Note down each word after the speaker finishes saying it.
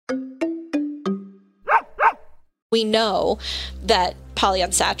We know that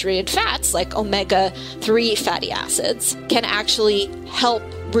polyunsaturated fats like omega-3 fatty acids can actually help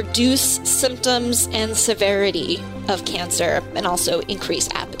reduce symptoms and severity of cancer and also increase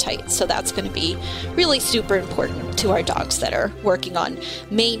appetite. So that's going to be really super important to our dogs that are working on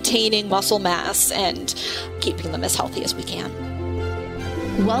maintaining muscle mass and keeping them as healthy as we can.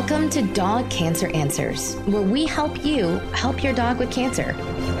 Welcome to Dog Cancer Answers, where we help you help your dog with cancer.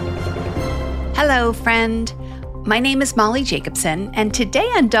 Hello, friend. My name is Molly Jacobson, and today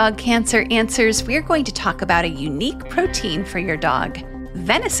on Dog Cancer Answers, we're going to talk about a unique protein for your dog,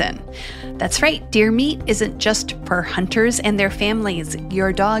 venison. That's right, deer meat isn't just for hunters and their families.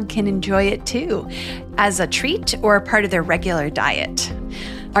 Your dog can enjoy it too, as a treat or a part of their regular diet.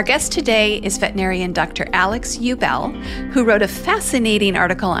 Our guest today is veterinarian Dr. Alex Ubell, who wrote a fascinating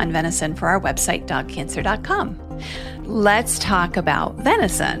article on venison for our website, dogcancer.com. Let's talk about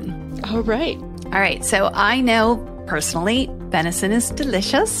venison. All right. All right, so I know personally venison is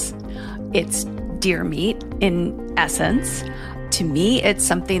delicious. It's deer meat in essence. To me, it's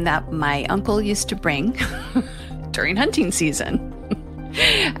something that my uncle used to bring during hunting season.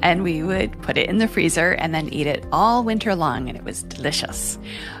 And we would put it in the freezer and then eat it all winter long, and it was delicious.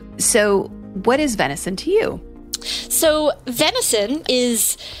 So what is venison to you? So venison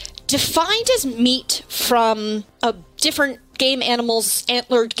is defined as meat from a different game animals,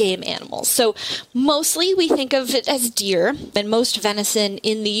 antlered game animals. So mostly we think of it as deer, and most venison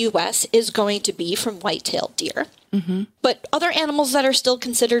in the U.S. is going to be from white-tailed deer. Mm-hmm. But other animals that are still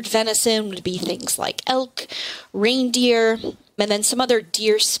considered venison would be things like elk, reindeer, and then some other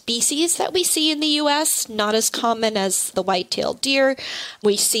deer species that we see in the U.S., not as common as the white-tailed deer.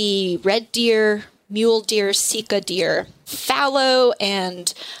 We see red deer, mule deer, Sika deer, fallow,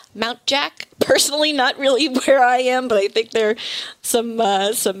 and Mount Jack. Personally, not really where I am, but I think there are some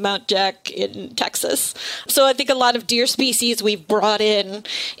Mount Jack in Texas. So I think a lot of deer species we've brought in,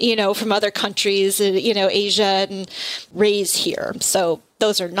 from other countries, Asia, and raised here. So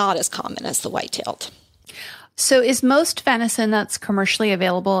those are not as common as the white-tailed. So is most venison that's commercially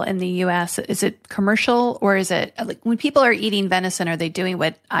available in the U.S., is it commercial, or is it, like, when people are eating venison, are they doing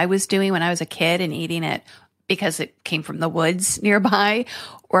what I was doing when I was a kid and eating it because it came from the woods nearby,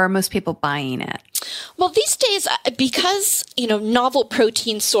 or are most people buying it? Well, these days, because, novel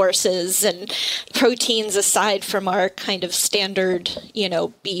protein sources and proteins aside from our kind of standard,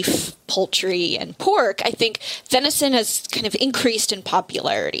 beef, poultry, and pork, I think venison has kind of increased in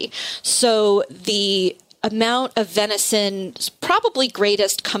popularity. So the amount of venison is probably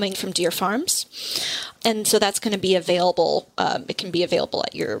greatest coming from deer farms. And so that's going to be available. It can be available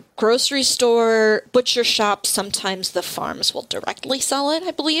at your grocery store, butcher shop. Sometimes the farms will directly sell it,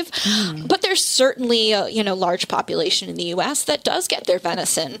 I believe. But there's certainly a large population in the U.S. that does get their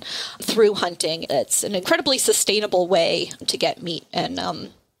venison through hunting. It's an incredibly sustainable way to get meat. And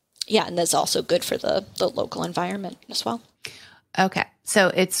and that's also good for the local environment as well. Okay.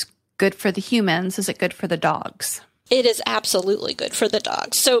 So it's good for the humans. Is it good for the dogs? It is absolutely good for the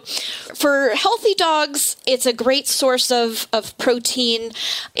dogs. So for healthy dogs, it's a great source of protein.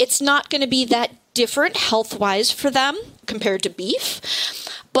 It's not going to be that different health-wise for them compared to beef.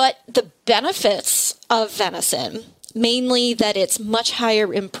 But the benefits of venison, mainly that it's much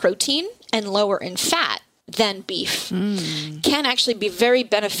higher in protein and lower in fat than beef, can actually be very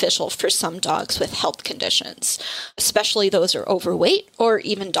beneficial for some dogs with health conditions, especially those who are overweight or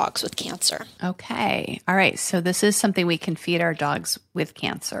even dogs with cancer. Okay. All right. So this is something we can feed our dogs with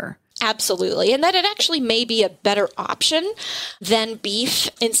cancer. Absolutely. And that it actually may be a better option than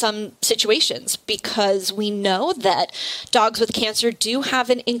beef in some situations, because we know that dogs with cancer do have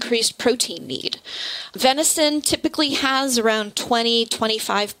an increased protein need. Venison typically has around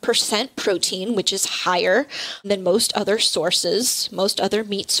 20-25% protein, which is higher than most other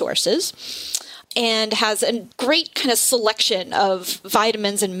meat sources, and has a great kind of selection of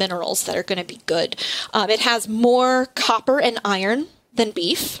vitamins and minerals that are going to be good. It has more copper and iron than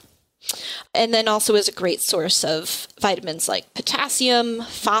beef. And then also is a great source of vitamins like potassium,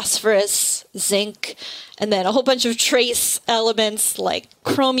 phosphorus, zinc, and then a whole bunch of trace elements like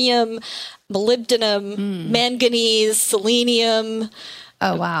chromium, molybdenum, manganese, selenium.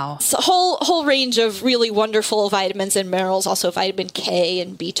 Oh, wow. It's a whole range of really wonderful vitamins and minerals, also vitamin K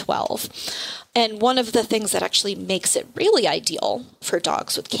and B12. And one of the things that actually makes it really ideal for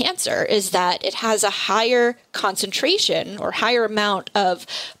dogs with cancer is that it has a higher concentration or higher amount of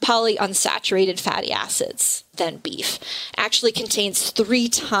polyunsaturated fatty acids than beef. Actually contains 3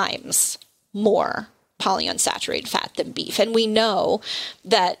 times more polyunsaturated fat than beef. And we know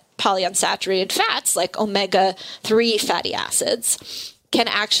that polyunsaturated fats like omega-3 fatty acids can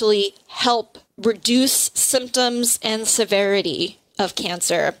actually help reduce symptoms and severity of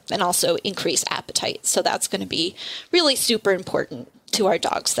cancer and also increase appetite. So that's going to be really super important to our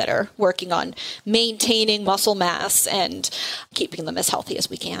dogs that are working on maintaining muscle mass and keeping them as healthy as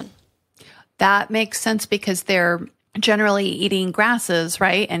we can. That makes sense because they're generally eating grasses,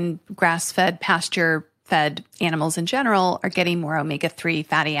 right? And grass-fed, pasture-fed animals in general are getting more omega-3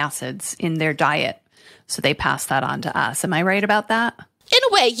 fatty acids in their diet. So they pass that on to us. Am I right about that? In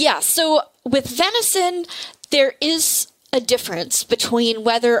a way, yeah. So with venison, there is a difference between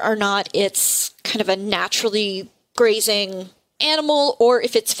whether or not it's kind of a naturally grazing animal or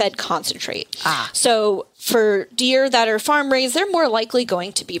if it's fed concentrate. So for deer that are farm raised, they're more likely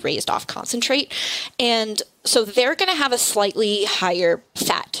going to be raised off concentrate. And so they're going to have a slightly higher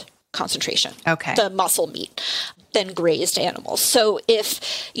fat concentration, the muscle meat, than grazed animals. So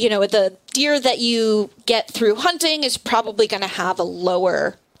if, you know, the deer that you get through hunting is probably going to have a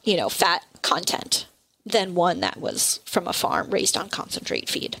lower, you know, fat content than one that was from a farm raised on concentrate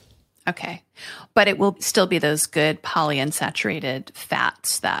feed. Okay. But it will still be those good polyunsaturated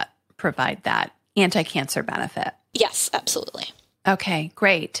fats that provide that anti-cancer benefit. Yes, absolutely. Okay,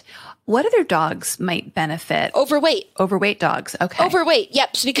 great. What other dogs might benefit? Overweight dogs. Okay. Overweight.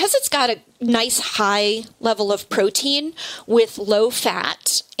 Yep. So because it's got a nice high level of protein with low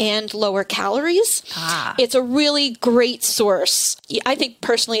fat and lower calories, it's a really great source. I think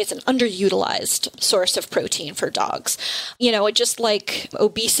personally it's an underutilized source of protein for dogs. You know, just like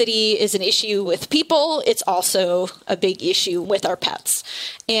obesity is an issue with people, it's also a big issue with our pets.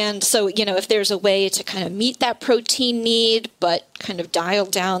 And so, you know, if there's a way to kind of meet that protein need, but kind of dial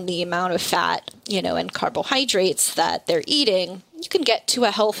down the amount of fat, you know, and carbohydrates that they're eating, you can get to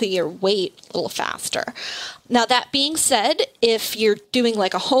a healthier weight a little faster. Now, that being said, if you're doing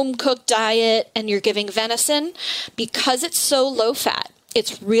like a home-cooked diet and you're giving venison, because it's so low fat,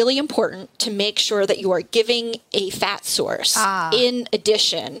 it's really important to make sure that you are giving a fat source in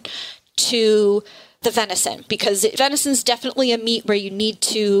addition to the venison, because venison is definitely a meat where you need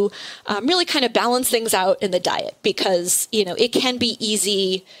to really kind of balance things out in the diet, because, you know, it can be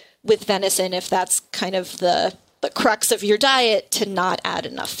easy with venison, if that's kind of the crux of your diet, to not add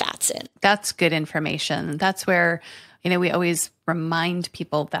enough fats in. That's good information. That's where, you know, we always remind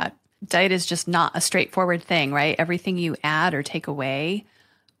people that diet is just not a straightforward thing, right? Everything you add or take away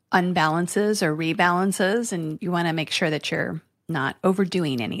unbalances or rebalances, and you want to make sure that you're not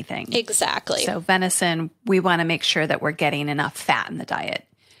overdoing anything. Exactly. So venison, we want to make sure that we're getting enough fat in the diet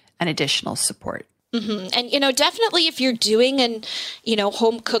and additional support. Mm-hmm. And, you know, definitely if you're doing an, you know,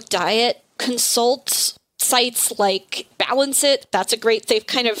 home-cooked diet, consult sites like Balance It. That's a great, they've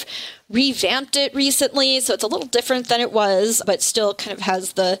kind of revamped it recently, so it's a little different than it was, but still kind of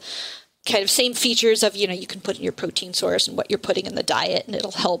has the kind of same features of, you know, you can put in your protein source and what you're putting in the diet, and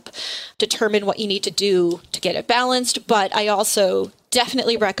it'll help determine what you need to do to get it balanced. But I also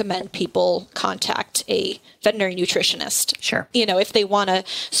definitely recommend people contact a veterinary nutritionist. Sure. You know, if they want to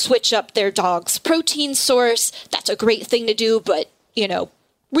switch up their dog's protein source, that's a great thing to do, but, you know,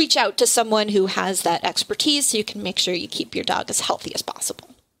 reach out to someone who has that expertise so you can make sure you keep your dog as healthy as possible.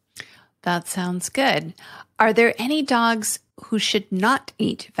 That sounds good. Are there any dogs who should not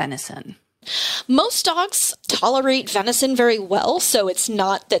eat venison? Most dogs tolerate venison very well, so it's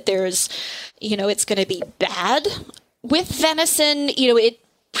not that there's, you know, it's going to be bad. With venison, you know, it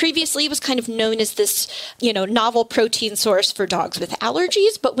previously was kind of known as this, you know, novel protein source for dogs with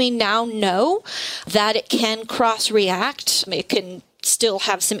allergies, but we now know that it can cross-react. It can still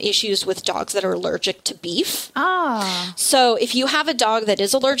have some issues with dogs that are allergic to beef. So if you have a dog that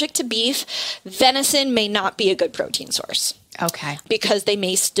is allergic to beef, venison may not be a good protein source. Okay. Because they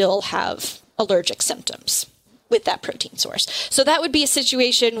may still have allergic symptoms with that protein source. So that would be a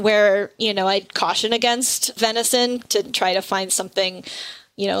situation where, you know, I'd caution against venison to try to find something,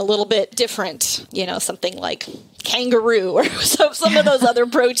 you know, a little bit different, you know, something like kangaroo or some of those other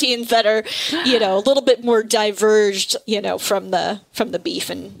proteins that are, you know, a little bit more diverged, you know, from the beef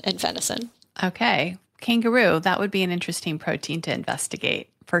and venison. Okay. Kangaroo, that would be an interesting protein to investigate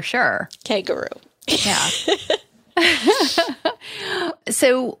for sure. Kangaroo. Yeah.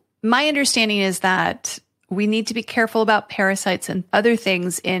 So my understanding is that we need to be careful about parasites and other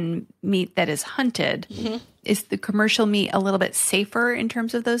things in meat that is hunted. Mm-hmm. Is the commercial meat a little bit safer in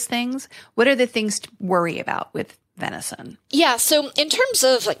terms of those things? What are the things to worry about with venison? Yeah, so in terms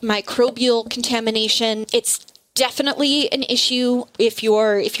of like microbial contamination, it's definitely an issue if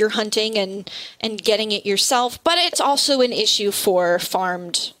you're hunting and getting it yourself, but it's also an issue for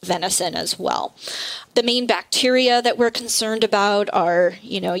farmed venison as well. The main bacteria that we're concerned about are,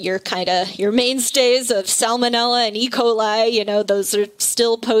 your mainstays of Salmonella and E. coli. Those are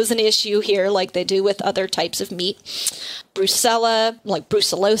still pose an issue here like they do with other types of meat. Brucella, like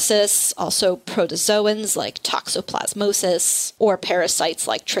brucellosis, also protozoans like toxoplasmosis, or parasites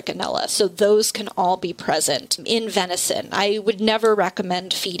like trichinella. So those can all be present in venison. I would never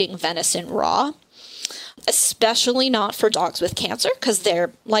recommend feeding venison raw, especially not for dogs with cancer, because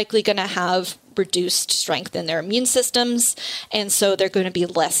they're likely going to have reduced strength in their immune systems, and so they're going to be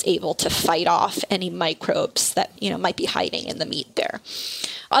less able to fight off any microbes that might be hiding in the meat there.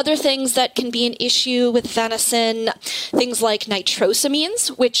 Other things that can be an issue with venison, things like nitrosamines,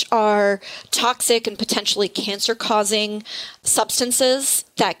 which are toxic and potentially cancer-causing substances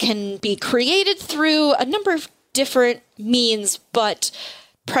that can be created through a number of different means, but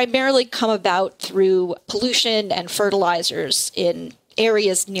primarily come about through pollution and fertilizers in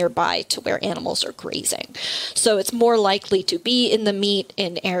areas nearby to where animals are grazing. So it's more likely to be in the meat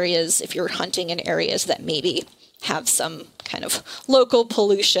in areas, if you're hunting in areas that maybe have some kind of local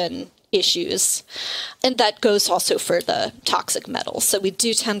pollution issues. And that goes also for the toxic metals. So we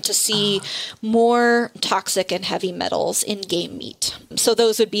do tend to see more toxic and heavy metals in game meat. So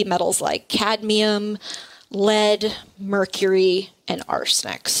those would be metals like cadmium, lead, mercury, and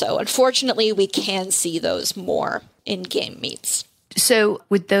arsenic. So unfortunately, we can see those more in game meats. So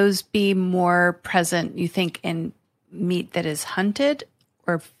would those be more present, you think, in meat that is hunted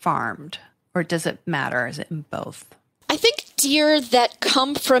or farmed? Or does it matter? Is it in both? I think deer that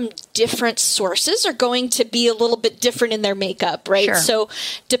come from different sources are going to be a little bit different in their makeup, right? Sure. So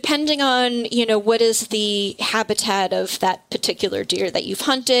depending on, what is the habitat of that particular deer that you've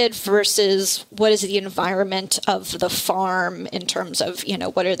hunted versus what is the environment of the farm in terms of,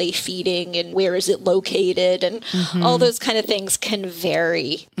 what are they feeding and where is it located, and all those kind of things can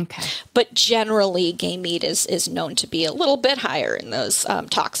vary. Okay. But generally, game meat is known to be a little bit higher in those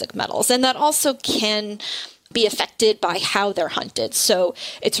toxic metals. And that also can be affected by how they're hunted. So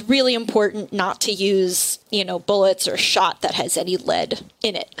it's really important not to use, bullets or shot that has any lead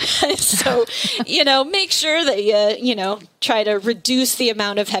in it. So, make sure that you, try to reduce the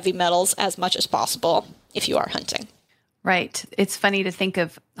amount of heavy metals as much as possible if you are hunting. Right. It's funny to think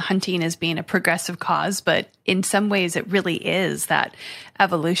of hunting as being a progressive cause, but in some ways it really is that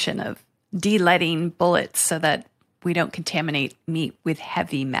evolution of de-leading bullets so that we don't contaminate meat with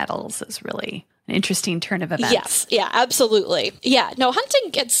heavy metals is really an interesting turn of events. Yes. Yeah, absolutely. Yeah. No,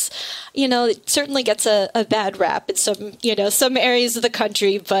 hunting gets, it certainly gets a bad rap in some areas of the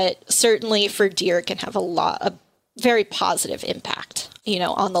country, but certainly for deer it can have a very positive impact,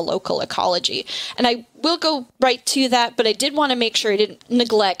 on the local ecology. And I will go right to that, but I did want to make sure I didn't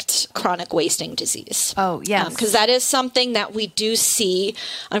neglect chronic wasting disease. Oh, yes. Because that is something that we do see,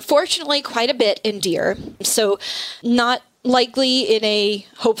 unfortunately, quite a bit in deer. So not likely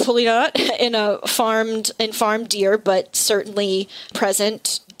hopefully not in a farmed deer, but certainly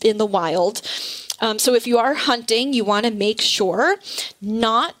present in the wild. So if you are hunting, you want to make sure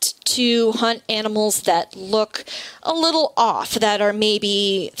not to hunt animals that look a little off, that are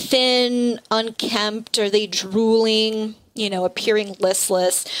maybe thin, unkempt, are they drooling, appearing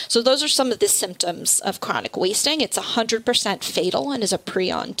listless. So those are some of the symptoms of chronic wasting. It's 100% fatal and is a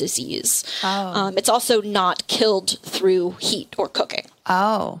prion disease. Oh. It's also not killed through heat or cooking.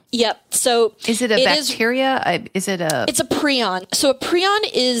 Oh. Yep. So is it a bacteria? It's a prion. So a prion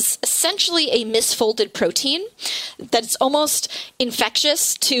is essentially a misfolded protein that's almost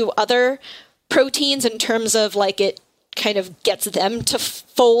infectious to other proteins in terms of it kind of gets them to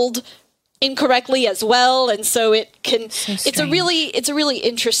fold incorrectly as well, and so it can. It's a really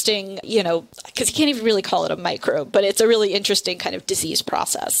interesting, because you can't even really call it a microbe, but it's a really interesting kind of disease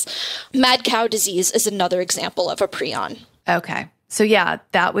process. Mad cow disease is another example of a prion. Okay, so yeah,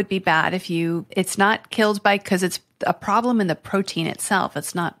 that would be bad if it's not killed because it's a problem in the protein itself.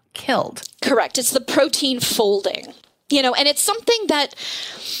 It's not killed. Correct. It's the protein folding, and it's something that,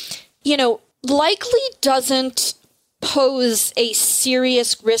 likely doesn't pose a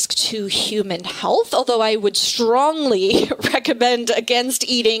serious risk to human health, although I would strongly recommend against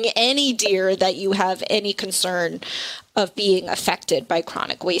eating any deer that you have any concern of being affected by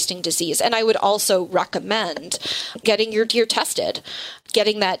chronic wasting disease. And I would also recommend getting your deer tested,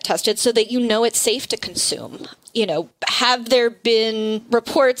 getting that tested so that it's safe to consume. Have there been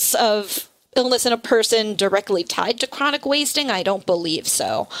reports of illness in a person directly tied to chronic wasting? I don't believe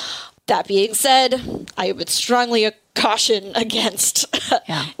so. That being said, I would strongly caution against.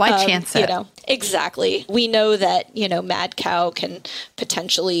 Why chance it? Exactly. We know that, mad cow can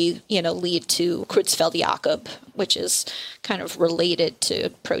potentially, lead to Creutzfeldt-Jakob, which is kind of related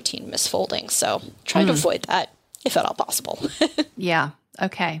to protein misfolding. So try to avoid that if at all possible. Yeah.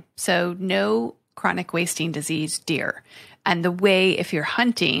 Okay. So no chronic wasting disease deer. And the way, if you're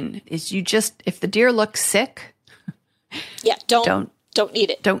hunting, is if the deer looks sick, don't eat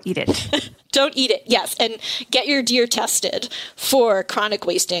it. Don't eat it. Don't eat it, yes. And get your deer tested for chronic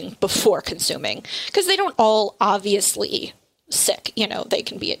wasting before consuming, because they don't all obviously sick. They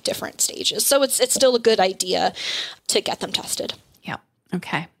can be at different stages. So it's still a good idea to get them tested. Yeah.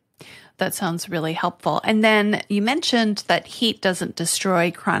 Okay. That sounds really helpful. And then you mentioned that heat doesn't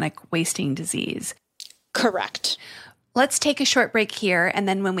destroy chronic wasting disease. Correct. Let's take a short break here. And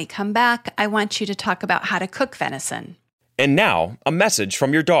then when we come back, I want you to talk about how to cook venison. And now, a message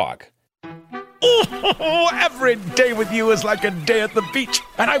from your dog. Oh, every day with you is like a day at the beach,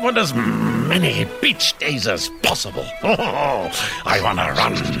 and I want as many beach days as possible. Oh, I want to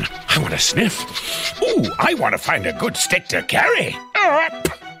run. I want to sniff. Ooh, I want to find a good stick to carry.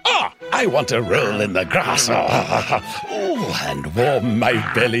 I want to roll in the grass. And warm my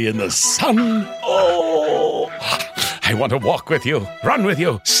belly in the sun. Oh, I want to walk with you, run with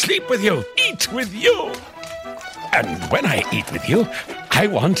you, sleep with you, eat with you. And when I eat with you, I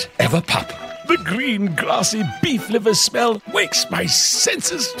want Everpup. The green, grassy beef liver smell wakes my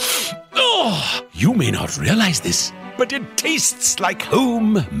senses. Oh, you may not realize this, but it tastes like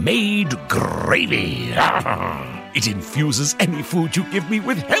homemade gravy. It infuses any food you give me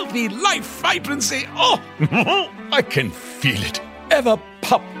with healthy life vibrancy. Oh, I can feel it.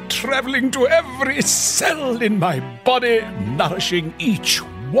 Everpup traveling to every cell in my body, nourishing each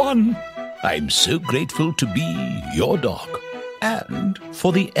one. I'm so grateful to be your dog and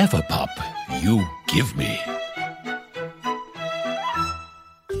for the Everpup you give me.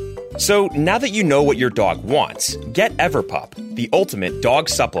 So now that you know what your dog wants, get Everpup, the ultimate dog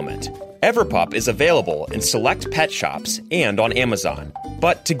supplement. Everpup is available in select pet shops and on Amazon.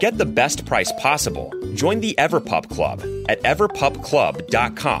 But to get the best price possible, join the Everpup Club at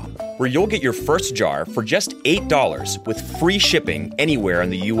everpupclub.com, where you'll get your first jar for just $8 with free shipping anywhere in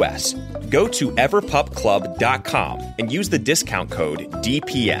the U.S. Go to everpupclub.com and use the discount code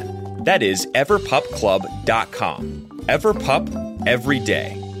DPN. That is everpupclub.com. Everpup every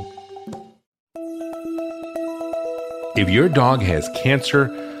day. If your dog has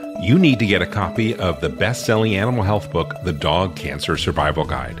cancer, you need to get a copy of the best-selling animal health book, The Dog Cancer Survival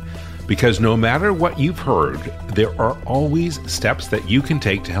Guide. Because no matter what you've heard, there are always steps that you can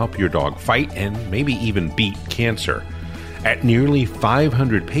take to help your dog fight and maybe even beat cancer. At nearly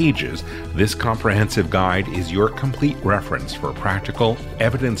 500 pages, this comprehensive guide is your complete reference for practical,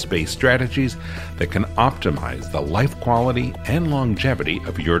 evidence-based strategies that can optimize the life quality and longevity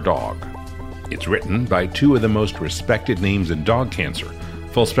of your dog. It's written by two of the most respected names in dog cancer,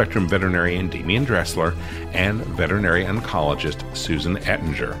 full-spectrum veterinarian Damian Dressler and veterinary oncologist Susan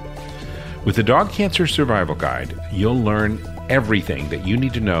Ettinger. With the Dog Cancer Survival Guide, you'll learn everything that you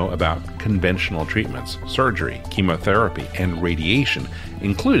need to know about conventional treatments, surgery, chemotherapy, and radiation,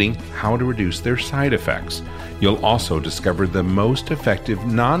 including how to reduce their side effects. You'll also discover the most effective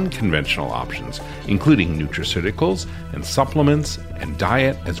non-conventional options, including nutraceuticals and supplements and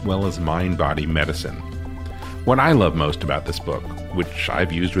diet, as well as mind-body medicine. What I love most about this book, which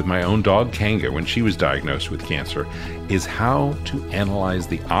I've used with my own dog Kanga when she was diagnosed with cancer, is how to analyze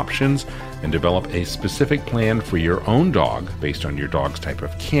the options and develop a specific plan for your own dog based on your dog's type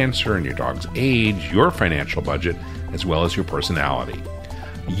of cancer and your dog's age, your financial budget, as well as your personality.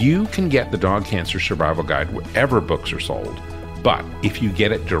 You can get the Dog Cancer Survival Guide wherever books are sold, but if you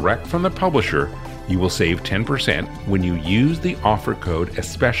get it direct from the publisher, you will save 10% when you use the offer code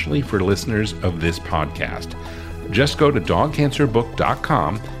especially for listeners of this podcast. Just go to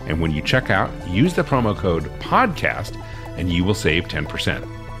dogcancerbook.com, and when you check out, use the promo code PODCAST, and you will save 10%.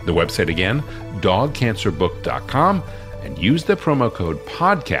 The website again, dogcancerbook.com, and use the promo code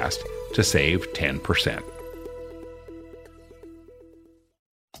PODCAST to save 10%.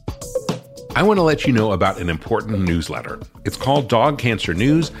 I want to let you know about an important newsletter. It's called Dog Cancer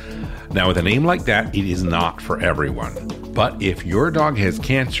News. Now, with a name like that, it is not for everyone. But if your dog has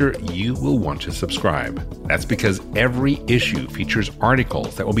cancer, you will want to subscribe. That's because every issue features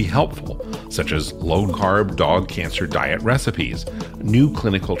articles that will be helpful, such as low-carb dog cancer diet recipes, new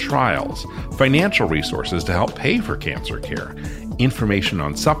clinical trials, financial resources to help pay for cancer care, information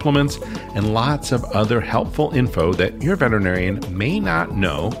on supplements, and lots of other helpful info that your veterinarian may not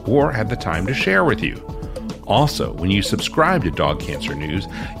know or have the time to share with you. Also, when you subscribe to Dog Cancer News,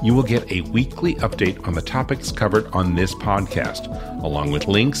 you will get a weekly update on the topics covered on this podcast, along with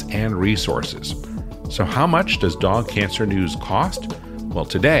links and resources. So how much does Dog Cancer News cost? Well,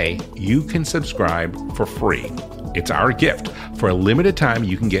 today, you can subscribe for free. It's our gift. For a limited time,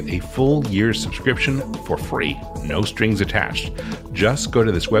 you can get a full year's subscription for free. No strings attached. Just go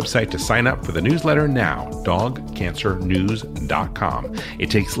to this website to sign up for the newsletter now, dogcancernews.com.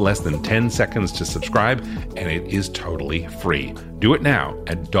 It takes less than 10 seconds to subscribe, and it is totally free. Do it now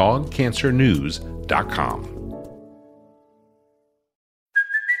at dogcancernews.com.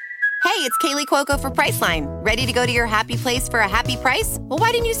 Hey, it's Kaylee Cuoco for Priceline. Ready to go to your happy place for a happy price? Well,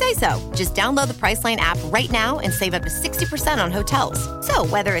 why didn't you say so? Just download the Priceline app right now and save up to 60% on hotels. So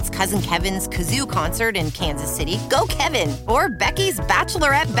whether it's Cousin Kevin's Kazoo Concert in Kansas City, go Kevin, or Becky's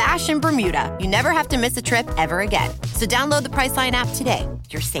Bachelorette Bash in Bermuda, you never have to miss a trip ever again. So download the Priceline app today.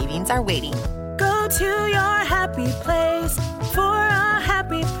 Your savings are waiting. Go to your happy place for a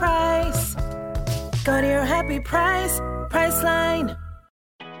happy price. Go to your happy price, Priceline.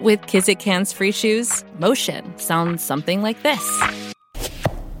 With Kizik hands-free shoes, motion sounds something like this.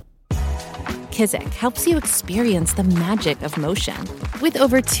 Kizik helps you experience the magic of motion. With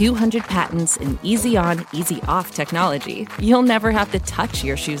over 200 patents and easy-on, easy-off technology, you'll never have to touch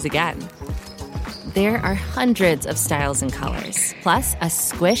your shoes again. There are hundreds of styles and colors, plus a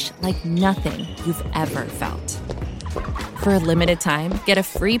squish like nothing you've ever felt. For a limited time, get a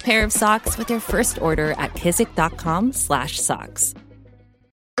free pair of socks with your first order at kizik.com/socks.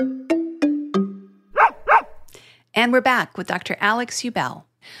 And we're back with Dr. Alex Ubell.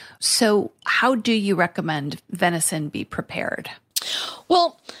 So how do you recommend venison be prepared?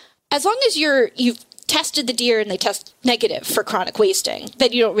 Well, as long as you've tested the deer and they test negative for chronic wasting,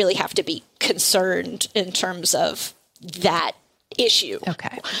 then you don't really have to be concerned in terms of that issue.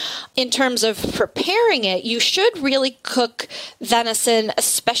 Okay. In terms of preparing it, you should really cook venison,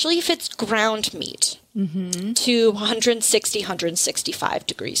 especially if it's ground meat, to 160, 165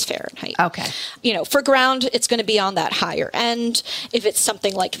 degrees Fahrenheit. Okay. For ground, it's going to be on that higher end. If it's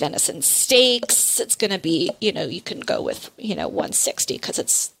something like venison steaks, it's going to be, you can go with, 160 because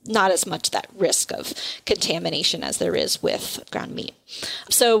it's not as much that risk of contamination as there is with ground meat.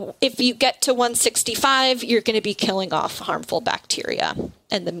 So if you get to 165, you're going to be killing off harmful bacteria,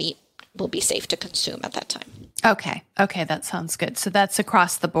 and the meat will be safe to consume at that time. Okay, that sounds good. So that's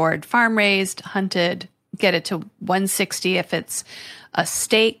across the board. Farm raised, hunted, get it to 160 if it's a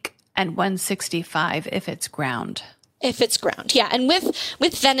steak and 165 if it's ground. If it's ground, yeah. And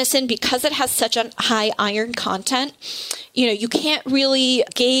with venison, because it has such a high iron content, you can't really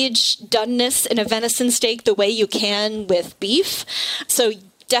gauge doneness in a venison steak the way you can with beef. So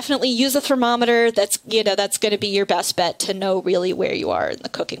definitely use a thermometer. That's going to be your best bet to know really where you are in the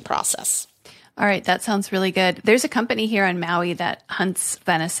cooking process. All right, that sounds really good. There's a company here on Maui that hunts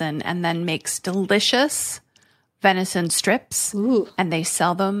venison and then makes delicious venison strips. Ooh. And they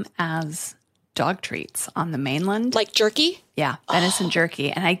sell them as dog treats on the mainland. Like jerky? Yeah, venison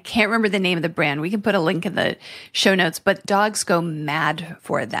jerky. And I can't remember the name of the brand. We can put a link in the show notes, but dogs go mad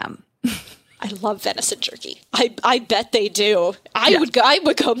for them. I love venison jerky. I bet they do. I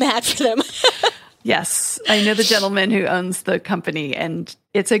would go mad for them. Yes, I know the gentleman who owns the company, and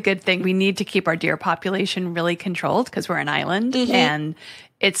it's a good thing. We need to keep our deer population really controlled because we're an island, and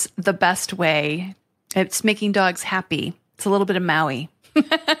it's the best way. It's making dogs happy. It's a little bit of Maui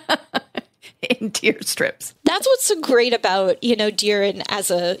in deer strips. That's what's so great about, deer and as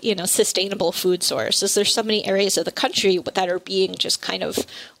a, sustainable food source is there's so many areas of the country that are being just kind of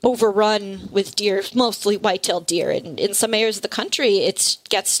overrun with deer, mostly white-tailed deer. And in some areas of the country, it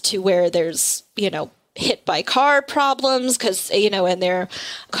gets to where there's, hit by car problems because, and they're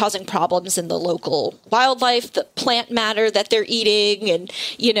causing problems in the local wildlife, the plant matter that they're eating, and,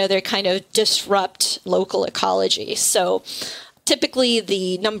 they're kind of disrupt local ecology. So typically,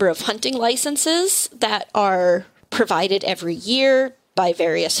 the number of hunting licenses that are provided every year by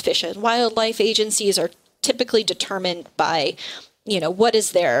various fish and wildlife agencies are typically determined by, what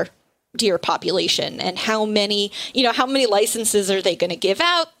is their deer population and how many licenses are they going to give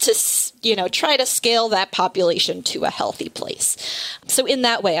out to, try to scale that population to a healthy place. So in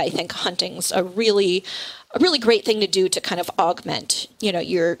that way, I think hunting's a really great thing to do to kind of augment,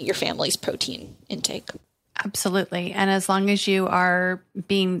 your family's protein intake. Absolutely. And as long as you are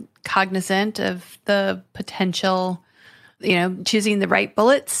being cognizant of the potential, choosing the right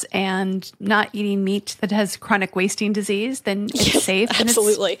bullets and not eating meat that has chronic wasting disease, then it's safe.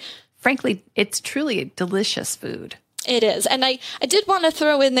 Absolutely. And frankly, it's truly a delicious food. It is. And I did want to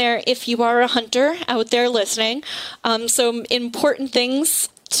throw in there, if you are a hunter out there listening, some important things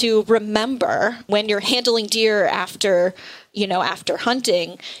to remember when you're handling deer after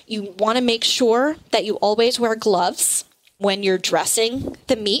hunting, you want to make sure that you always wear gloves when you're dressing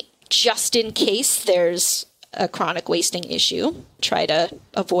the meat, just in case there's a chronic wasting issue. Try to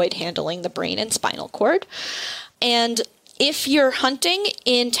avoid handling the brain and spinal cord. And if you're hunting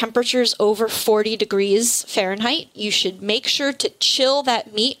in temperatures over 40 degrees Fahrenheit, you should make sure to chill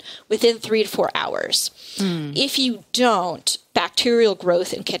that meat within 3 to 4 hours. If you don't, bacterial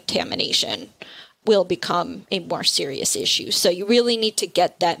growth and contamination will become a more serious issue. So you really need to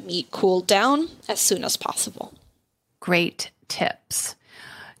get that meat cooled down as soon as possible. Great tips.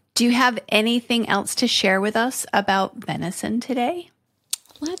 Do you have anything else to share with us about venison today?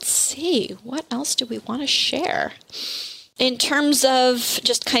 Let's see. What else do we want to share? In terms of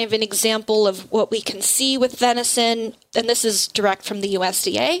just kind of an example of what we can see with venison, and this is direct from the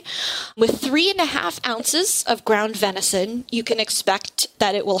USDA, with 3.5 ounces of ground venison, you can expect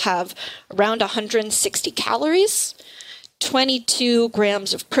that it will have around 160 calories, 22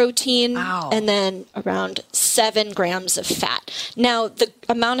 grams of protein, and then around 7 grams of fat. Now, the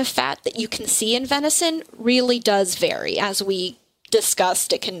amount of fat that you can see in venison really does vary. As we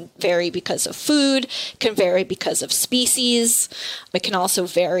discussed, it can vary because of food, can vary because of species. It can also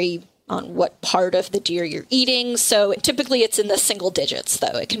vary on what part of the deer you're eating. So typically it's in the single digits,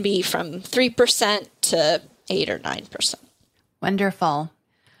 though. It can be from 3% to 8 or 9%. Wonderful.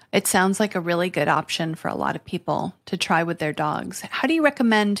 It sounds like a really good option for a lot of people to try with their dogs. How do you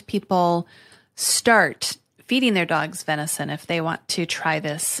recommend people start feeding their dogs venison if they want to try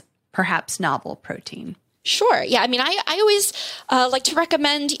this perhaps novel protein? Sure. Yeah. I mean, I always like to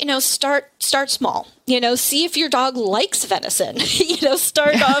recommend, start small, see if your dog likes venison,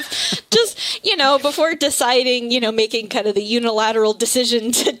 start off just, before deciding, making kind of the unilateral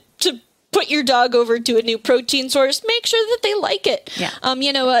decision to put your dog over to a new protein source, make sure that they like it. Yeah.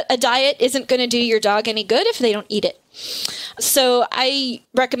 A diet isn't going to do your dog any good if they don't eat it. So I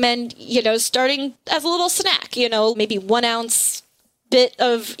recommend, starting as a little snack, maybe 1 ounce bit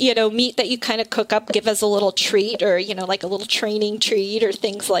of, meat that you kind of cook up, give as a little treat or, like a little training treat or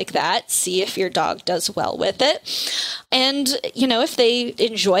things like that. See if your dog does well with it. And, if they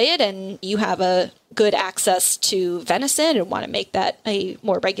enjoy it and you have a good access to venison and want to make that a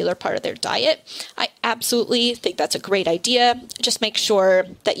more regular part of their diet, I absolutely think that's a great idea. Just make sure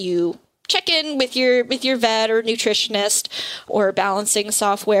that you check in with your vet or nutritionist or balancing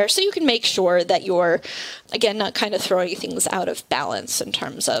software so you can make sure that you're, again, not kind of throwing things out of balance in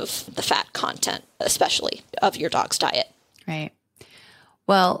terms of the fat content, especially of your dog's diet. Right.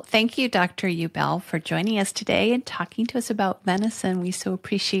 Well, thank you, Dr. Ubell, for joining us today and talking to us about venison. We so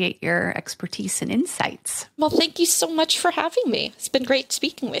appreciate your expertise and insights. Well, thank you so much for having me. It's been great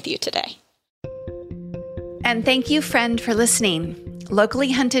speaking with you today. And thank you, friend, for listening.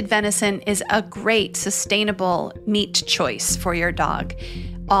 Locally hunted venison is a great, sustainable meat choice for your dog.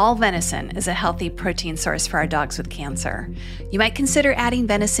 All venison is a healthy protein source for our dogs with cancer. You might consider adding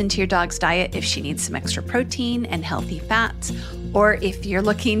venison to your dog's diet if she needs some extra protein and healthy fats, or if you're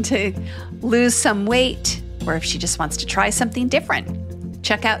looking to lose some weight, or if she just wants to try something different.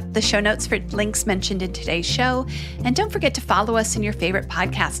 Check out the show notes for links mentioned in today's show, and don't forget to follow us in your favorite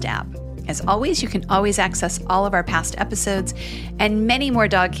podcast app. As always, you can always access all of our past episodes and many more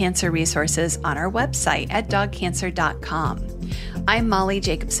dog cancer resources on our website at dogcancer.com. I'm Molly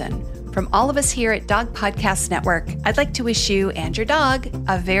Jacobson. From all of us here at Dog Podcast Network, I'd like to wish you and your dog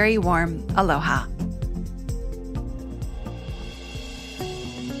a very warm aloha.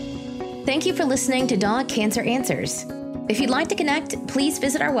 Thank you for listening to Dog Cancer Answers. If you'd like to connect, please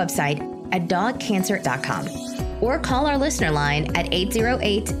visit our website at dogcancer.com or call our listener line at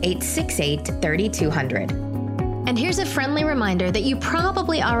 808-868-3200. And here's a friendly reminder that you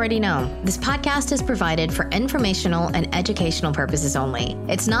probably already know. This podcast is provided for informational and educational purposes only.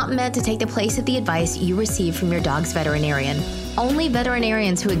 It's not meant to take the place of the advice you receive from your dog's veterinarian. Only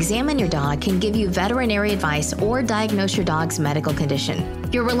veterinarians who examine your dog can give you veterinary advice or diagnose your dog's medical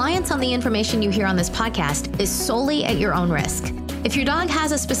condition. Your reliance on the information you hear on this podcast is solely at your own risk. If your dog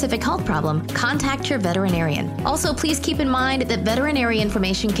has a specific health problem, contact your veterinarian. Also, please keep in mind that veterinary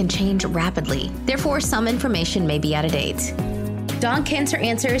information can change rapidly. Therefore, some information may be out of date. Dog Cancer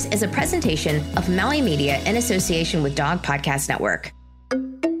Answers is a presentation of Maui Media in association with Dog Podcast Network.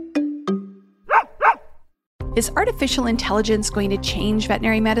 Is artificial intelligence going to change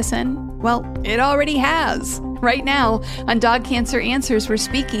veterinary medicine? Well, it already has. Right now, on Dog Cancer Answers, we're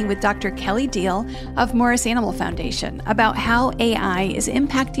speaking with Dr. Kelly Deal of Morris Animal Foundation about how AI is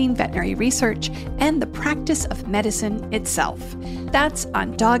impacting veterinary research and the practice of medicine itself. That's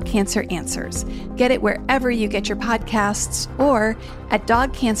on Dog Cancer Answers. Get it wherever you get your podcasts or at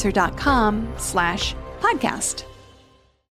dogcancer.com/podcast.